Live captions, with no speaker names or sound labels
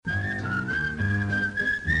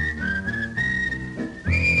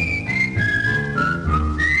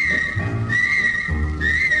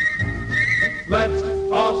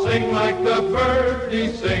sing like the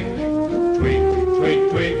birdies sing. Tweet,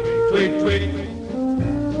 tweet, tweet, tweet, tweet.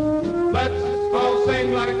 Let's all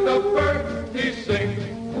sing like the birdies sing.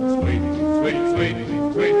 Sweet, sweet, sweet,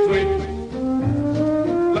 sweet, sweet.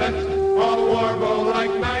 Let's all warble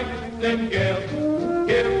like nightingales.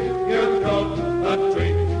 Give your throat a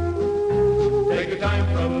treat. Take a time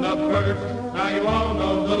from the birds. Now you all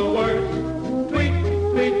know the words. Tweet,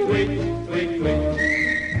 tweet, tweet, tweet, tweet.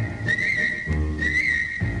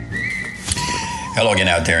 Hello again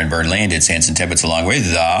out there in Birdland. It's Anson Tibbetts along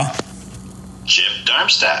with the Chip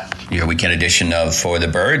Darmstadt. Your weekend edition of For the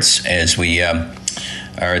Birds as we are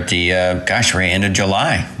at the we're end of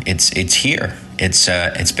July. It's here. It's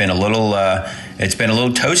been a little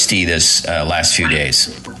toasty this last few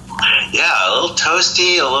days. Yeah, a little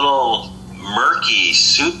toasty, a little murky,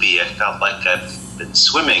 soupy. I felt like I've been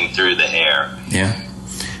swimming through the air. Yeah,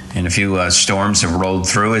 and a few storms have rolled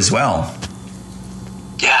through as well.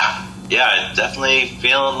 Yeah, definitely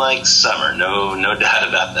feeling like summer. No doubt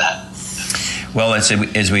about that. Well,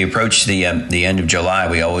 as we approach the end of July,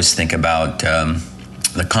 we always think about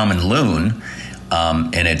the common loon,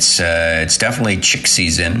 and it's definitely chick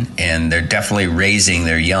season, and they're definitely raising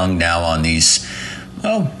their young now on these,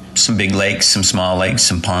 some big lakes, some small lakes,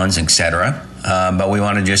 some ponds, etc. But we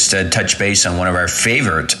want to just touch base on one of our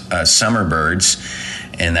favorite summer birds,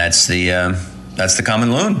 and that's the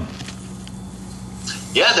common loon.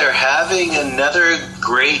 Yeah, they're having another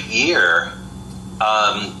great year.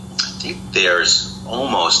 I think there's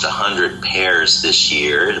almost 100 pairs this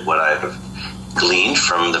year, what I've gleaned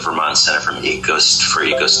from the Vermont Center for Eco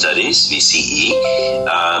Studies, VCE,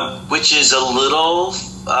 which is a little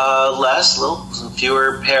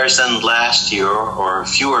fewer pairs than last year, or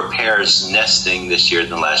fewer pairs nesting this year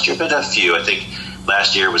than last year, but a few. I think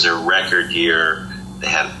last year was a record year. They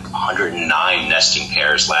had 109 nesting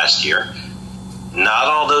pairs last year. Not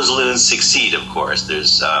all those loons succeed, of course.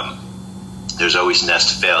 There's always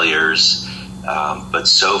nest failures, but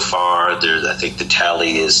so far, I think the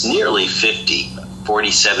tally is nearly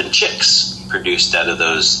 47 chicks produced out of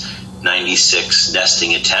those 96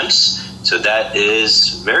 nesting attempts. So that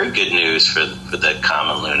is very good news for the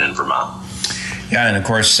common loon in Vermont. Yeah, and of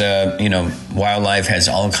course, wildlife has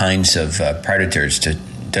all kinds of predators.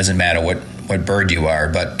 Doesn't matter what bird you are,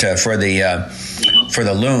 but for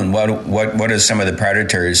the loon, what are some of the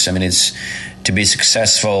predators? I mean, it's to be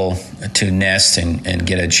successful to nest and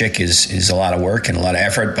get a chick is a lot of work and a lot of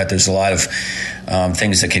effort, but there's a lot of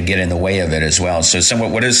things that can get in the way of it as well. So,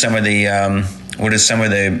 what are some of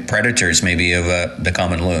the predators maybe of the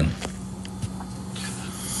common loon?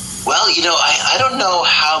 Well, I don't know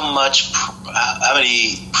how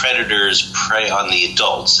many predators prey on the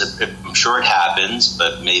adults. I'm sure it happens,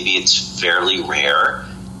 but maybe it's fairly rare.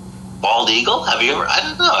 Bald eagle? I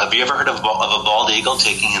don't know. Have you ever heard of a bald eagle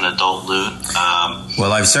taking an adult loon?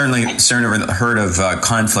 Well, I've certainly heard of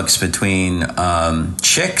conflicts between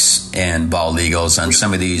chicks and bald eagles on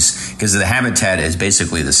some of these, because the habitat is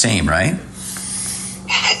basically the same, right?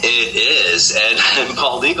 It is, and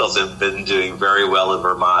bald eagles have been doing very well in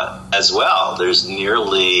Vermont as well. There's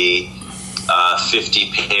nearly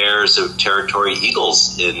 50 pairs of territory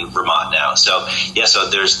eagles in Vermont now. So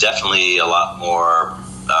there's definitely a lot more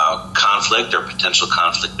conflict or potential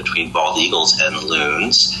conflict between bald eagles and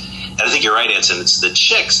loons. And I think you're right, Anson. It's the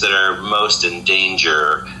chicks that are most in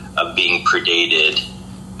danger of being predated.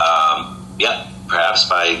 Perhaps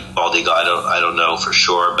by bald eagle. I don't know for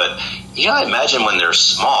sure, but I imagine when they're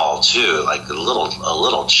small too, like a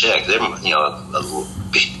little chick. They're a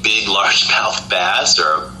big largemouth bass or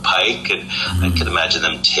a pike, and I can imagine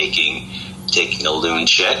them taking a loon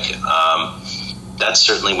chick. That's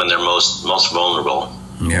certainly when they're most vulnerable.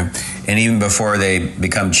 Yeah, and even before they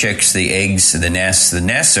become chicks, the eggs, the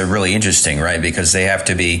nests are really interesting, right? Because they have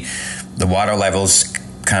to be, the water levels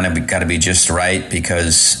kind of got to be just right,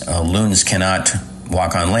 because loons cannot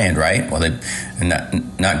walk on land, right? Well, they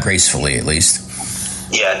not gracefully, at least.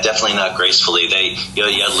 Yeah, definitely not gracefully.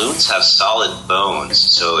 Loons have solid bones,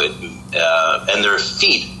 so and their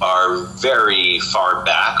feet are very far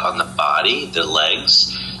back on the body, their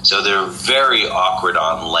legs, so they're very awkward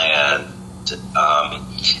on land.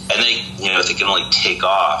 And they can only take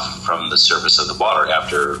off from the surface of the water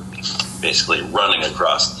after basically running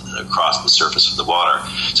across the surface of the water.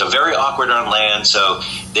 So very awkward on land. So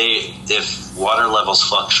if water levels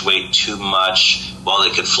fluctuate too much,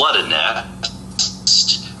 they could flood a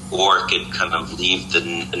nest, or it could kind of leave the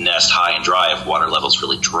nest high and dry if water levels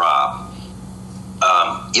really drop.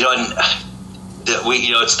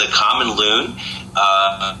 It's the common loon.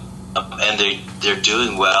 And they're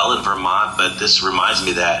doing well in Vermont, but this reminds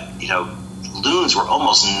me that loons were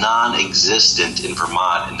almost non-existent in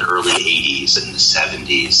Vermont in the early 80s and the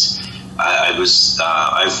 70s.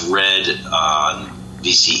 I've read on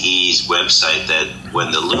VCE's website that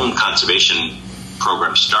when the loon conservation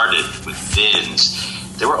program started with bins,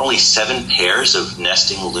 there were only 7 pairs of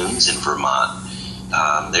nesting loons in Vermont.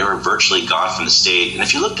 They were virtually gone from the state. And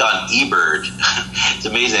if you look on eBird, it's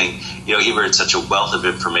amazing. You know, eBird's such a wealth of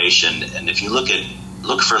information. And if you look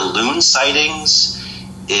for loon sightings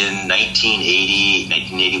in 1980,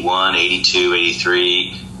 1981, 82,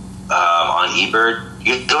 83 on eBird,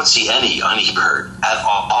 you don't see any on eBird at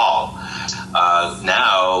all.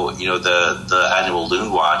 Now, you know, the annual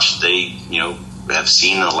Loon Watch, they, you know, have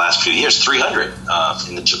seen in the last few years 300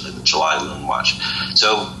 in the July Loon Watch.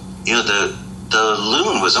 So, you know, the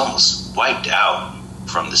loon was almost wiped out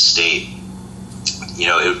from the state. You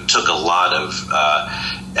know, it took a lot of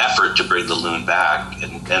effort to bring the loon back,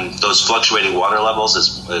 and those fluctuating water levels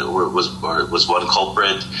was one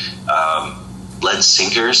culprit. Lead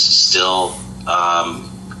sinkers still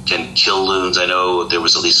can kill loons. I know there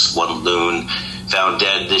was at least one loon found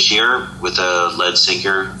dead this year with a lead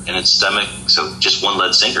sinker in its stomach. So just one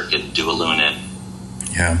lead sinker can do a loon in.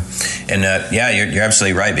 Yeah. And you're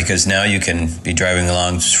absolutely right, because now you can be driving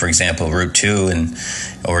along, for example, Route 2 and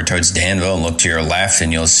over towards Danville, and look to your left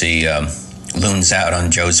and you'll see loons out on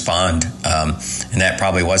Joe's Pond. And that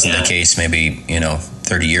probably wasn't the case maybe,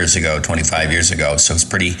 30 years ago, 25 years ago. So it's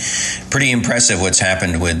pretty impressive what's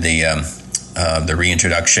happened with the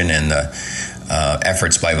reintroduction and the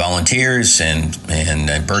efforts by volunteers and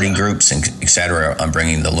birding groups and et cetera on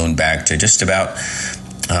bringing the loon back to just about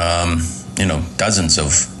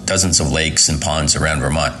dozens of lakes and ponds around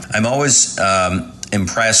Vermont. I'm always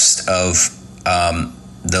impressed of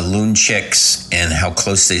the loon chicks and how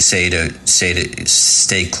close they stay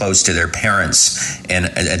close to their parents, and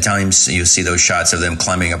at times you see those shots of them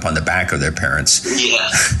climbing up on the back of their parents. Yeah,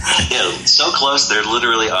 so close they're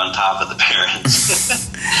literally on top of the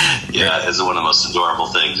parents. It's one of the most adorable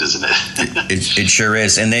things, isn't it? It sure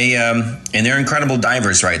is, and they're incredible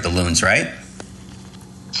divers, right? The loons, right?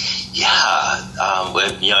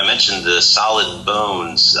 I mentioned the solid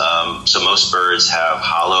bones. So most birds have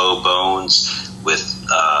hollow bones with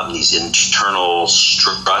these internal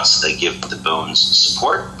struts that give the bones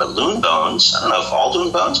support. But loon bones, I don't know if all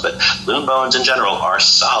loon bones, but loon bones in general are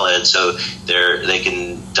solid, so they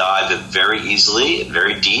can dive very easily and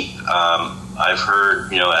very deep. I've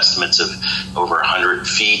heard estimates of over 100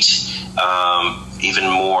 feet, even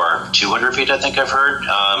more, 200 feet. I think I've heard.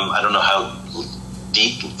 I don't know how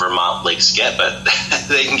deep Vermont lakes get, but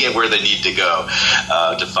they can get where they need to go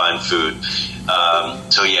to find food.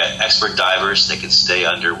 Expert divers, they can stay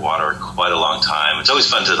underwater quite a long time. It's always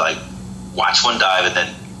fun to watch one dive and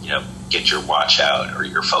then get your watch out or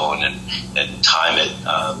your phone and time it.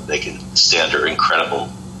 They can stay under incredible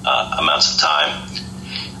amounts of time.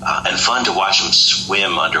 And fun to watch them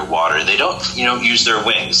swim underwater. They don't use their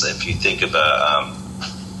wings. If you think of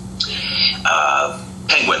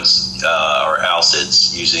penguins or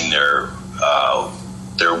alcids using their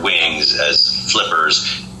wings as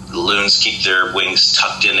flippers, loons keep their wings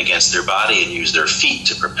tucked in against their body and use their feet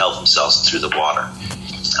to propel themselves through the water.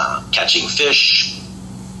 Catching fish,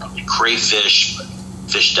 crayfish, but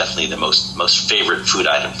fish definitely the most favorite food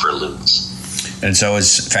item for loons. And it's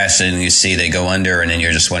always fascinating to see they go under, and then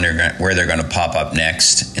you're just wondering where they're going to pop up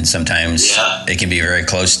next. And sometimes it can be very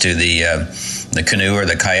close to the canoe or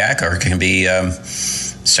the kayak, or it can be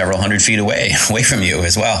several hundred feet away from you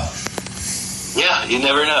as well. Yeah, you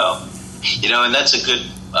never know. And that's a good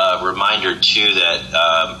reminder too that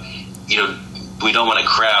we don't want to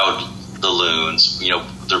crowd the loons.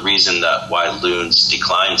 The reason why loons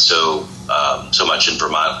declined so much in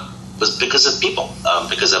Vermont was because of people,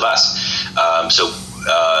 because of us.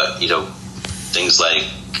 Things like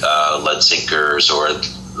lead sinkers or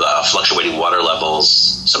fluctuating water levels,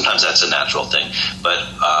 sometimes that's a natural thing, but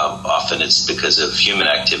often it's because of human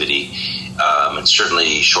activity, and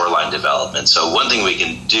certainly shoreline development. So one thing we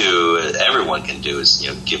can do, everyone can do, is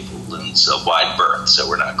give loons a wide berth so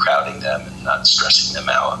we're not crowding them and not stressing them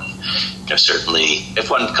out. And certainly if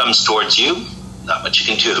one comes towards you, not much you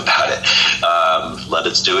can do about it. Let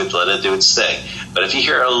it do its thing. But if you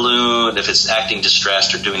hear a loon, if it's acting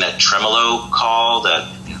distressed or doing that tremolo call,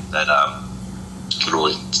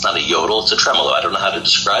 it's not a yodel, it's a tremolo. I don't know how to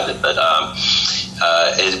describe it, but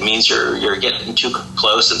it means you're getting too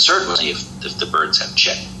close. And certainly if the birds have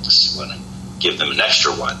chicks, you want to give them an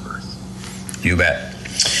extra wide berth. You bet.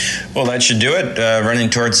 Well, that should do it. Running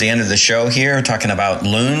towards the end of the show here, talking about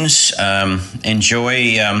loons.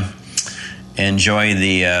 Enjoy enjoy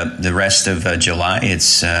the rest of July.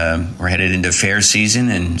 It's we're headed into fair season,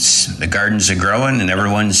 and the gardens are growing, and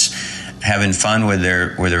everyone's having fun with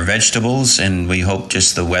their vegetables. And we hope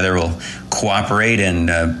just the weather will cooperate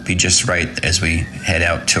and be just right as we head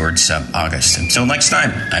out towards August. Until next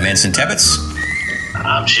time, I'm Anson Tebbets.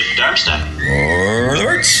 I'm Chip Darmstadt. Or the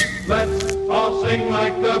birds. Let's all sing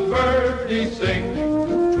like the birdies sing.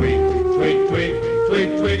 Tweet, tweet, tweet,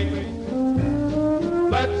 tweet, tweet.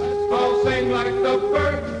 Let's all sing like the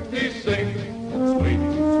birdies sing. Sweet,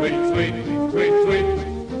 sweet, sweet, sweet, sweet.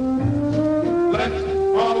 Let's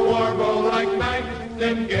all warble like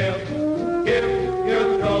nightingales. Give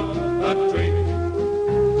your throat a treat.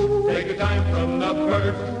 Take a time from the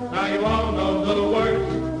birds. Now you all know